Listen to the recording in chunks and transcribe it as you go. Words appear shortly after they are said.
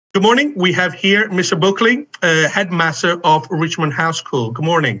Good morning. We have here Mr. Buckley, headmaster of Richmond House School. Good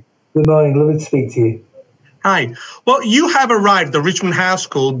morning. Good morning. Lovely to speak to you. Hi. Well, you have arrived at Richmond House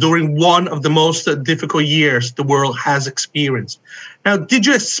School during one of the most difficult years the world has experienced. Now, did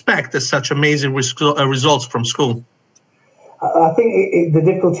you expect such amazing results from school? I think the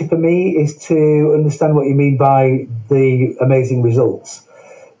difficulty for me is to understand what you mean by the amazing results.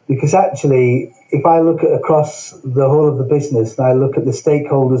 Because actually, if I look across the whole of the business and I look at the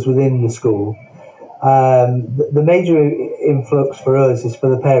stakeholders within the school, the major influx for us is for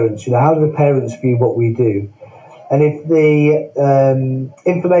the parents. How do the parents view what we do? And if the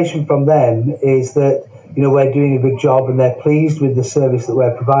information from them is that we're doing a good job and they're pleased with the service that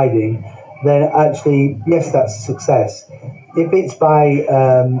we're providing, then actually, yes, that's a success. If it's by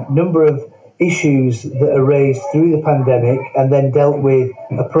number of issues that are raised through the pandemic and then dealt with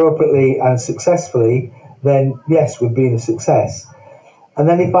appropriately and successfully, then yes, we've been a success. And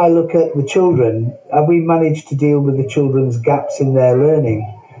then if I look at the children, have we managed to deal with the children's gaps in their learning?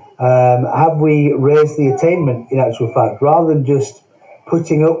 Have we raised the attainment, in actual fact, rather than just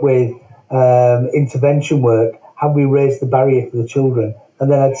putting up with intervention work? Have we raised the barrier for the children?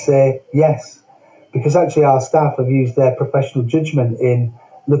 And then I'd say yes, because actually our staff have used their professional judgment in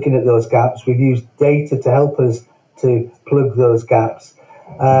looking at those gaps. We've used data to help us to plug those gaps.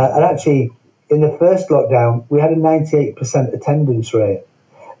 And actually, in the first lockdown, we had a 98% attendance rate.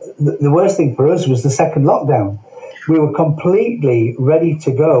 The worst thing for us was the second lockdown. We were completely ready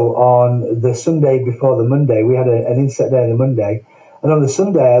to go on the Sunday before the Monday. We had an inset day on the Monday. And on the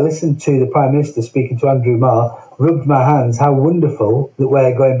Sunday, I listened to the Prime Minister speaking to Andrew Marr, rubbed my hands, how wonderful that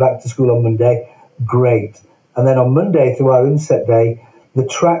we're going back to school on Monday. Great. And then on Monday, through our inset day, the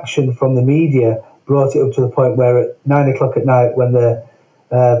traction from the media brought it up to the point where at 9 o'clock at night, when the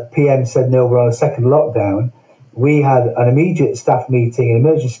PM said, no, we're on a second lockdown, we had an immediate staff meeting, an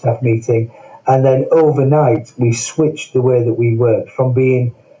emergency staff meeting, and then overnight we switched the way that we worked from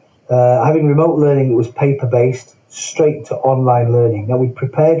being having remote learning that was paper-based straight to online learning. Now, we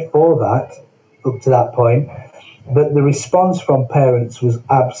prepared for that up to that point, but the response from parents was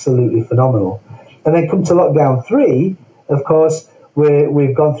absolutely phenomenal. And then come to lockdown 3, of course,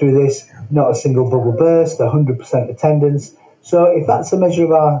 we've gone through this, not a single bubble burst, 100% attendance. So if that's a measure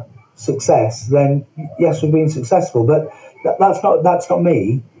of our success, then yes, we've been successful. But that's not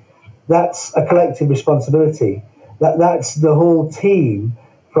me. That's a collective responsibility. That's the whole team,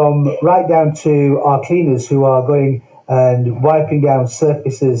 from right down to our cleaners who are going and wiping down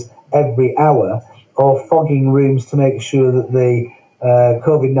surfaces every hour or fogging rooms to make sure that the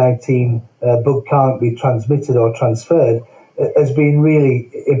COVID-19 bug can't be transmitted or transferred, has been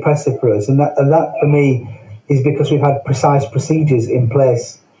really impressive for us. And that for me is because we've had precise procedures in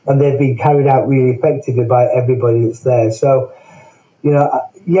place and they've been carried out really effectively by everybody that's there. So,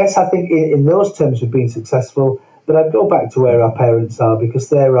 yes, I think in those terms we've been successful, but I'd go back to where our parents are, because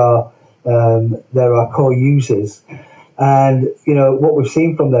they're our core users. And, what we've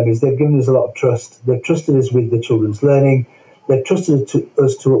seen from them is they've given us a lot of trust. They've trusted us with the children's learning. They've trusted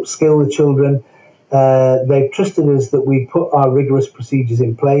us to upskill the children. They've trusted us that we put our rigorous procedures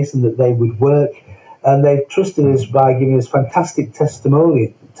in place and that they would work. And they've trusted us by giving us fantastic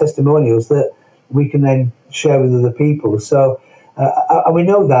testimonials that we can then share with other people. So, and we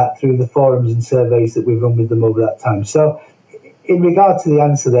know that through the forums and surveys that we've run with them over that time. So, in regard to the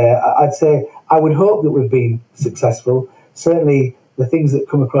answer there, I'd say I would hope that we've been successful. Certainly, the things that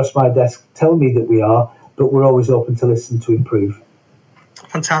come across my desk tell me that we are, but we're always open to listen to improve.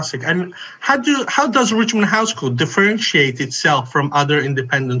 Fantastic. And how does Richmond House School differentiate itself from other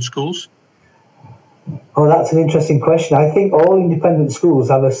independent schools? Oh, that's an interesting question. I think all independent schools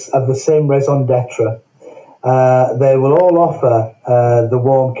have the same raison d'etre. They will all offer the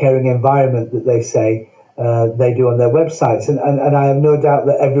warm, caring environment that they say they do on their websites. And I have no doubt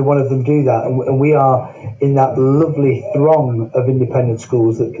that every one of them do that. And we are in that lovely throng of independent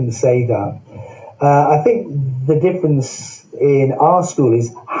schools that can say that. I think the difference in our school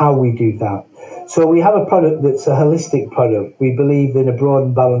is how we do that. So we have a product that's a holistic product. We believe in a broad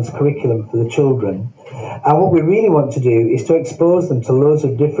and balanced curriculum for the children. And what we really want to do is to expose them to loads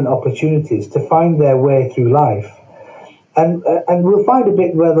of different opportunities to find their way through life. And we'll find a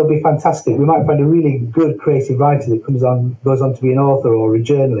bit where they'll be fantastic. We might find a really good creative writer that goes on to be an author or a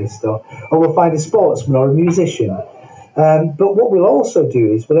journalist, or we'll find a sportsman or a musician. But what we'll also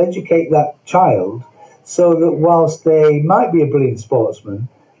do is we'll educate that child so that whilst they might be a brilliant sportsman,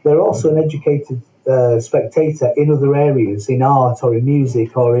 they're also an educated spectator in other areas, in art or in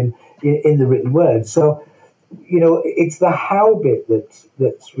music or in the written word. So, it's the how bit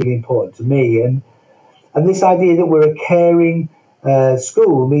that's really important to me. And this idea that we're a caring,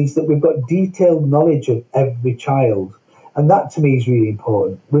 school means that we've got detailed knowledge of every child. And that to me is really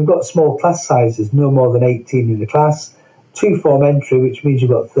important. We've got small class sizes, no more than 18 in the class, 2 form entry, which means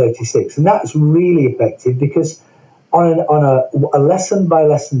you've got 36. And that's really effective because on a lesson by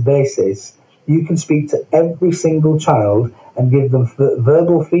lesson basis, you can speak to every single child and give them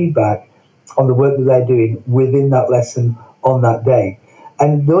verbal feedback on the work that they're doing within that lesson on that day.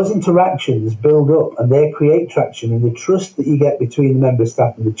 And those interactions build up and they create traction, and the trust that you get between the member of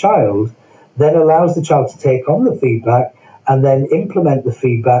staff and the child then allows the child to take on the feedback and then implement the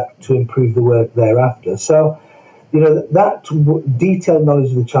feedback to improve the work thereafter. So, that detailed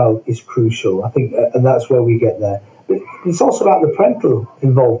knowledge of the child is crucial, I think, and that's where we get there. But it's also about the parental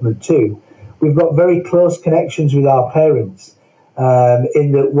involvement too. We've got very close connections with our parents.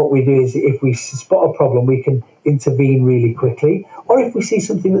 In that what we do is if we spot a problem, we can intervene really quickly. Or if we see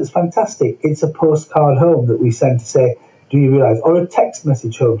something that's fantastic, it's a postcard home that we send to say, do you realise? Or a text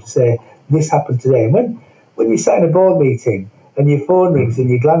message home to say, this happened today. And when you sit in a board meeting and your phone rings and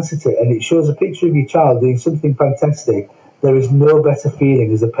you glance at it and it shows a picture of your child doing something fantastic, there is no better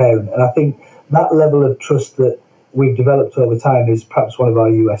feeling as a parent. And I think that level of trust that we've developed over time is perhaps one of our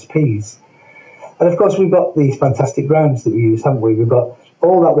USPs. And of course, we've got these fantastic grounds that we use, haven't we? We've got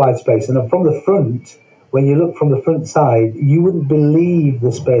all that wide space. And from the front, when you look from the front side, you wouldn't believe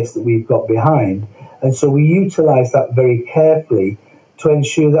the space that we've got behind. And so we utilise that very carefully to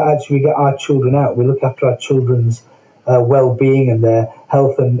ensure that actually we get our children out. We look after our children's well-being and their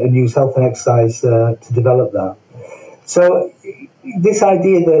health and use health and exercise to develop that. So this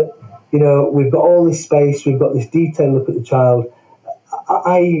idea that, we've got all this space, we've got this detailed look at the child,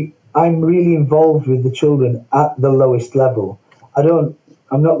 I'm really involved with the children at the lowest level.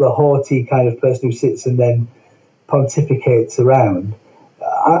 I'm not the haughty kind of person who sits and then pontificates around.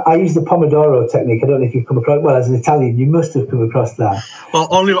 I use the Pomodoro technique. I don't know if you've come across. Well, as an Italian, you must have come across that. Well,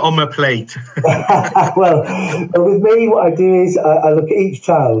 only on my plate. well, with me, what I do is I look at each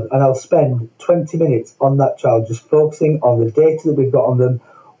child and I'll spend 20 minutes on that child, just focusing on the data that we've got on them,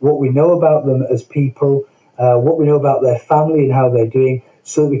 what we know about them as people, what we know about their family and how they're doing,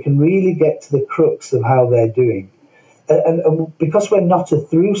 so that we can really get to the crux of how they're doing. And because we're not a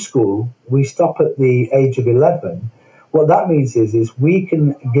through school, we stop at the age of 11. What that means is we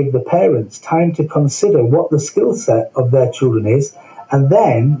can give the parents time to consider what the skill set of their children is, and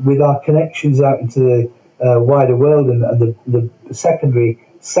then with our connections out into the wider world and the secondary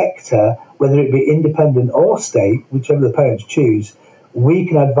sector, whether it be independent or state, whichever the parents choose, we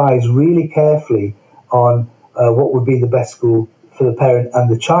can advise really carefully on what would be the best school for the parent and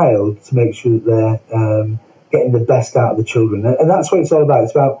the child to make sure that they're getting the best out of the children. And that's what it's all about.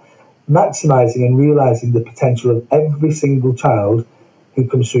 It's about maximising and realising the potential of every single child who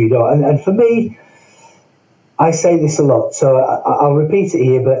comes through your door. And for me, I say this a lot, so I'll repeat it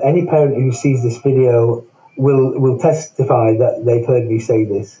here, but any parent who sees this video will testify that they've heard me say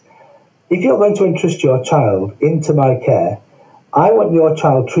this. If you're going to entrust your child into my care, I want your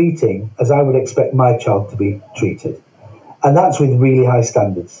child treating as I would expect my child to be treated. And that's with really high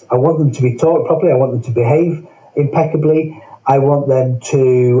standards. I want them to be taught properly. I want them to behave impeccably. I want them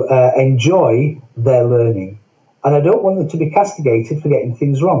to enjoy their learning. And I don't want them to be castigated for getting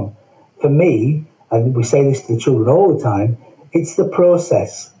things wrong. For me, and we say this to the children all the time, it's the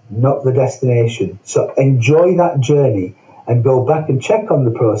process, not the destination. So enjoy that journey and go back and check on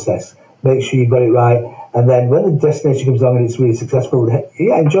the process. Make sure you've got it right. And then when the destination comes along and it's really successful,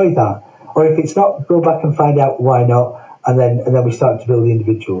 yeah, enjoy that. Or if it's not, go back and find out why not. And then we start to build the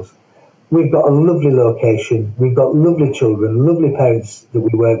individuals. We've got a lovely location. We've got lovely children, lovely parents that we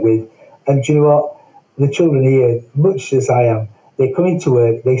work with. And do you know what? The children here, much as I am, they come into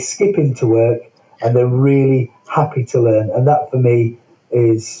work, they skip into work, and they're really happy to learn. And that, for me,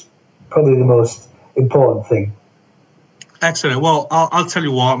 is probably the most important thing. Excellent. Well, I'll tell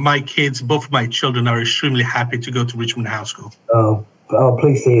you what, my kids, both of my children, are extremely happy to go to Richmond House School. Oh,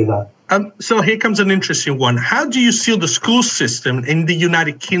 pleased to hear that. So here comes an interesting one. How do you see the school system in the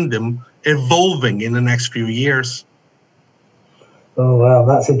United Kingdom evolving in the next few years? Oh, well,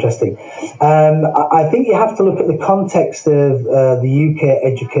 that's interesting. I think you have to look at the context of the UK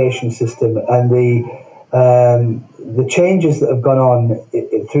education system and the changes that have gone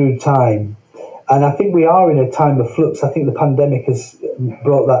on through time. And I think we are in a time of flux. I think the pandemic has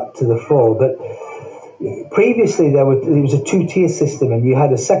brought that to the fore. But previously, there was a two-tier system, and you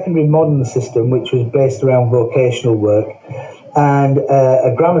had a secondary modern system, which was based around vocational work, and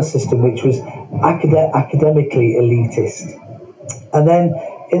a grammar system, which was academically elitist. And then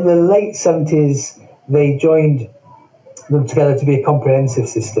in the late 70s, they joined them together to be a comprehensive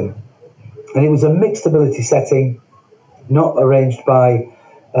system. And it was a mixed ability setting. not arranged by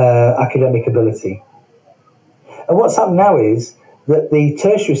academic ability. And what's happened now is that the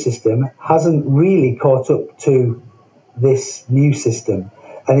tertiary system hasn't really caught up to this new system,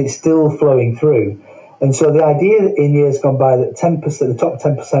 and it's still flowing through. And so the idea in years gone by that 10%, the top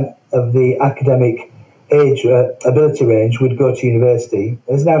 10% of the academic age ability range would go to university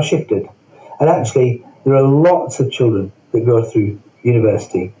has now shifted. And actually, there are lots of children that go through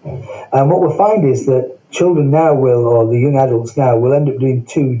university. And what we'll find is that children now will, or the young adults now, will end up doing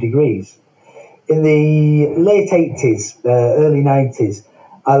 2 degrees. In the late 80s, early 90s,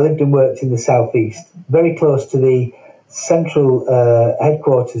 I lived and worked in the southeast, very close to the central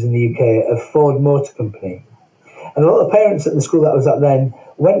headquarters in the UK of Ford Motor Company. And a lot of parents at the school that I was at then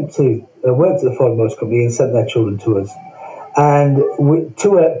went to worked at the Ford Motor Company and sent their children to us. And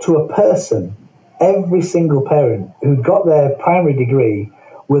to a person, every single parent who'd got their primary degree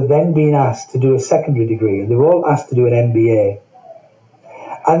were then being asked to do a secondary degree, and they were all asked to do an MBA.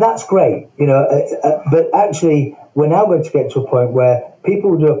 And that's great, you know, but actually we're now going to get to a point where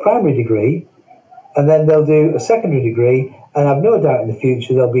people will do a primary degree and then they'll do a secondary degree, and I've no doubt in the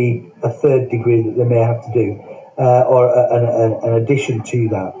future there'll be a 3rd degree that they may have to do, or an addition to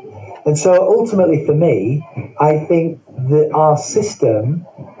that. And so ultimately for me, I think that our system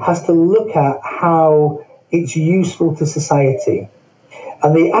has to look at how it's useful to society.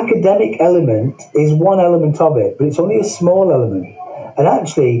 And the academic element is one element of it, but it's only a small element. And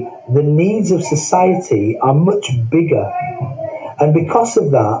actually, the needs of society are much bigger. And because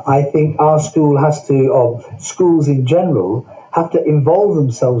of that, I think our school has to, or schools in general, have to involve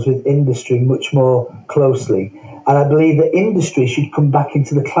themselves with industry much more closely. And I believe that industry should come back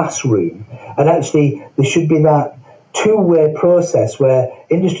into the classroom. And actually, there should be that two-way process where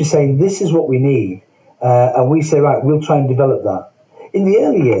industry saying, this is what we need. And we say, right, we'll try and develop that. In the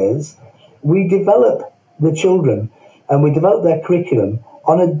early years, we develop the children and we develop their curriculum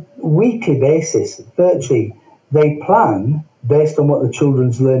on a weekly basis. Virtually, they plan based on what the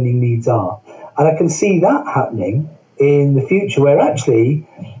children's learning needs are. And I can see that happening in the future, where actually,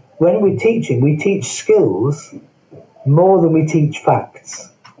 when we're teaching, we teach skills more than we teach facts.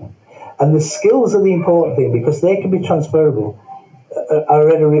 And the skills are the important thing because they can be transferable. I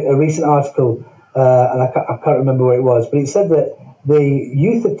read a recent article, and I can't remember where it was, but it said that the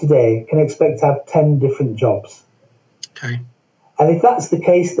youth of today can expect to have 10 different jobs. Okay. And if that's the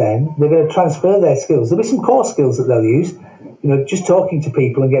case, then they're going to transfer their skills. There'll be some core skills that they'll use. You know, just talking to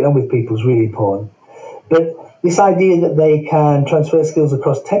people and getting on with people is really important. But this idea that they can transfer skills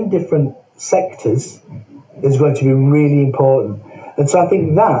across 10 different sectors is going to be really important. And so I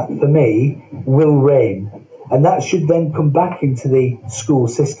think that, for me, will reign. And that should then come back into the school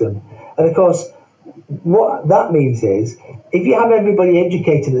system. And of course, what that means is, if you have everybody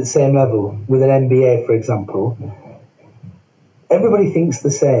educated at the same level with an MBA, for example, everybody thinks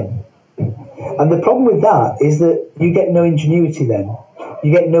the same. And the problem with that is that you get no ingenuity then.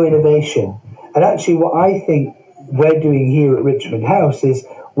 You get no innovation. And actually what I think we're doing here at Richmond House is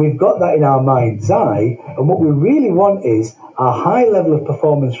we've got that in our mind's eye, and what we really want is a high level of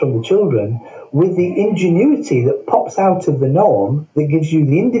performance from the children with the ingenuity that pops out of the norm, that gives you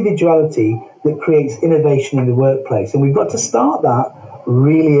the individuality that creates innovation in the workplace. And we've got to start that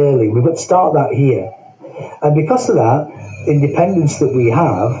really early. We've got to start that here. And because of that independence that we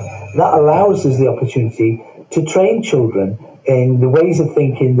have, that allows us the opportunity to train children in the ways of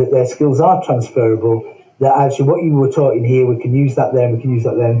thinking that their skills are transferable, that actually what you were taught in here, we can use that there, we can use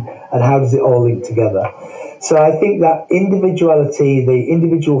that then, and how does it all link together? So I think that individuality, the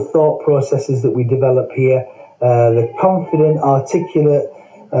individual thought processes that we develop here, the confident, articulate,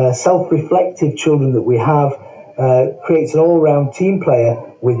 self-reflective children that we have, creates an all-round team player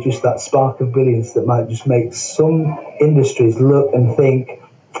with just that spark of brilliance that might just make some industries look and think,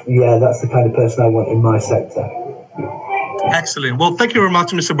 yeah, that's the kind of person I want in my sector. Excellent. Well, thank you very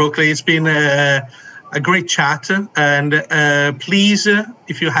much, Mr. Buckley. It's been a great chat. And please,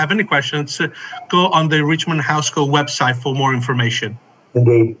 if you have any questions, go on the Richmond House School website for more information.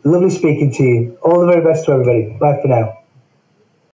 Indeed. Lovely speaking to you. All the very best to everybody. Bye for now.